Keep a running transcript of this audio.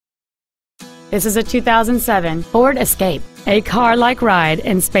This is a 2007 Ford Escape, a car-like ride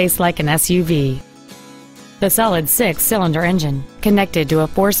and space like an SUV. The solid 6-cylinder engine, connected to a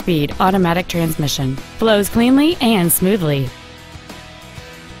 4-speed automatic transmission, flows cleanly and smoothly.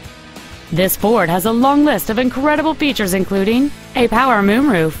 This Ford has a long list of incredible features including a power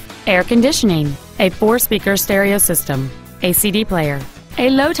moonroof, air conditioning, a 4-speaker stereo system, a CD player, a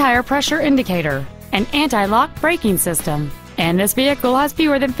low tire pressure indicator, an anti-lock braking system, and this vehicle has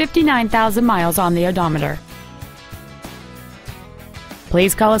fewer than 59,000 miles on the odometer.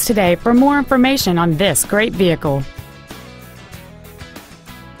 Please call us today for more information on this great vehicle.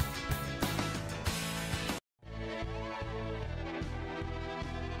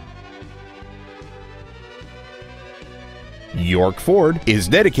 York Ford is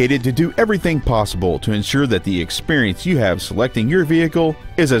dedicated to do everything possible to ensure that the experience you have selecting your vehicle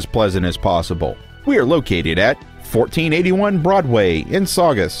is as pleasant as possible. We are located at 1481 Broadway in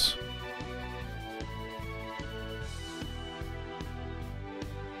Saugus.